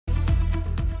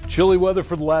Chilly weather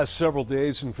for the last several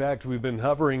days. In fact, we've been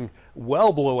hovering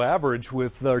well below average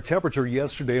with our temperature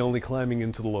yesterday only climbing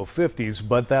into the low 50s.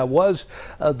 But that was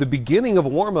the beginning of a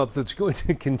warm up that's going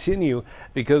to continue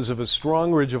because of a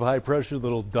strong ridge of high pressure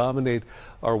that'll dominate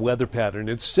our weather pattern.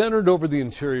 It's centered over the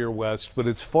interior west, but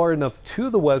it's far enough to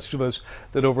the west of us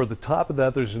that over the top of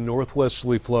that there's a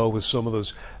northwesterly flow with some of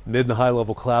those mid and high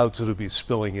level clouds that'll be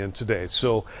spilling in today.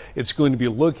 So it's going to be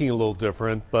looking a little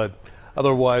different, but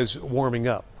otherwise warming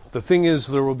up. The thing is,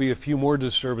 there will be a few more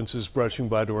disturbances brushing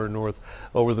by to our north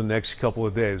over the next couple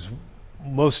of days.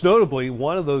 Most notably,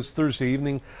 one of those Thursday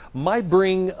evening might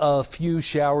bring a few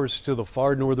showers to the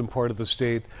far northern part of the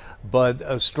state, but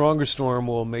a stronger storm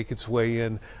will make its way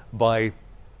in by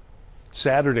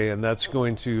Saturday, and that's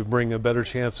going to bring a better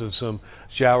chance of some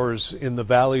showers in the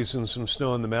valleys and some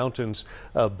snow in the mountains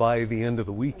by the end of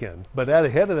the weekend. But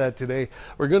ahead of that today,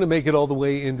 we're going to make it all the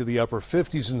way into the upper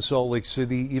 50s in Salt Lake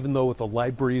City, even though with a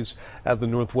light breeze at the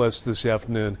northwest this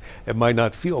afternoon, it might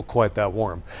not feel quite that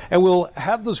warm. And we'll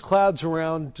have those clouds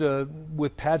around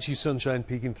with patchy sunshine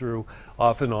peeking through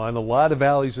off and on. A lot of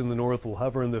valleys in the north will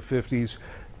hover in the 50s.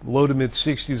 Low to mid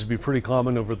 60s will be pretty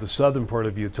common over the southern part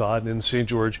of Utah, and in St.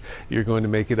 George, you're going to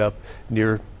make it up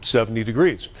near 70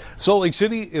 degrees. Salt Lake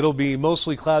City, it'll be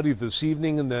mostly cloudy this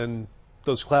evening, and then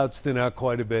those clouds thin out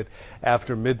quite a bit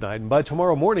after midnight. And by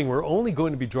tomorrow morning, we're only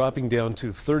going to be dropping down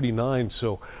to 39,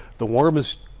 so the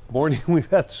warmest morning we've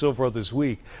had so far this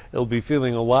week. It'll be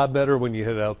feeling a lot better when you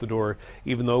head out the door,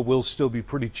 even though it will still be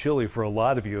pretty chilly for a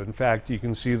lot of you. In fact, you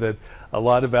can see that a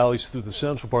lot of valleys through the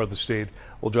central part of the state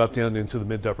will drop down into the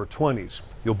mid to upper 20s.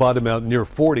 You'll bottom out near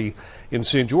 40 in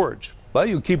St. George. But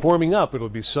you'll keep warming up. It'll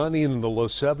be sunny and in the low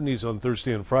 70s on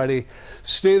Thursday and Friday.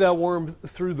 Stay that warm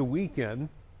through the weekend,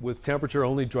 with temperature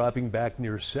only dropping back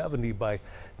near 70 by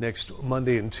next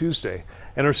Monday and Tuesday.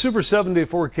 And our super 7-day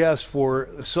forecast for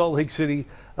Salt Lake City,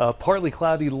 partly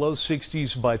cloudy, low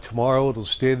 60s by tomorrow. It'll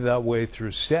stay that way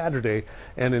through Saturday.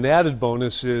 And an added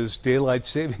bonus is daylight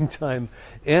saving time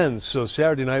ends. So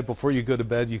Saturday night before you go to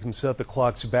bed, you can set the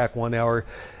clocks back 1 hour,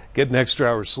 get an extra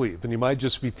hour's sleep. And you might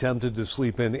just be tempted to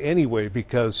sleep in anyway,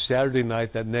 because Saturday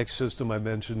night, that next system I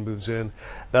mentioned moves in.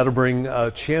 That'll bring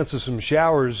a chance of some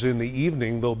showers in the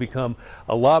evening. They'll become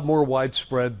a lot more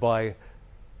widespread by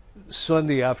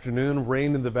Sunday afternoon.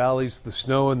 Rain in the valleys, the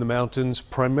snow in the mountains,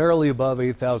 primarily above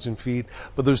 8,000 feet.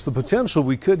 But there's the potential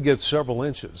we could get several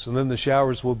inches. And then the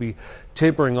showers will be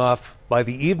tapering off by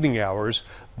the evening hours.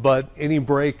 But any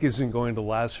break isn't going to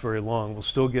last very long. We'll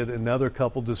still get another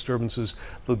couple disturbances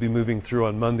that'll be moving through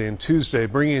on Monday and Tuesday,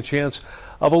 bringing a chance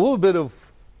of a little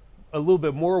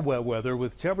bit more wet weather,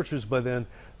 with temperatures by then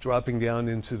dropping down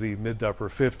into the mid to upper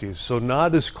 50s. So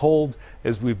not as cold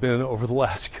as we've been over the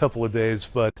last couple of days,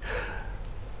 but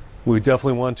we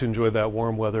definitely want to enjoy that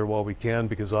warm weather while we can,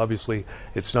 because obviously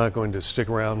it's not going to stick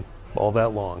around all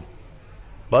that long.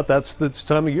 But that's this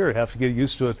time of year. You have to get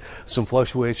used to it, some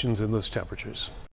fluctuations in those temperatures.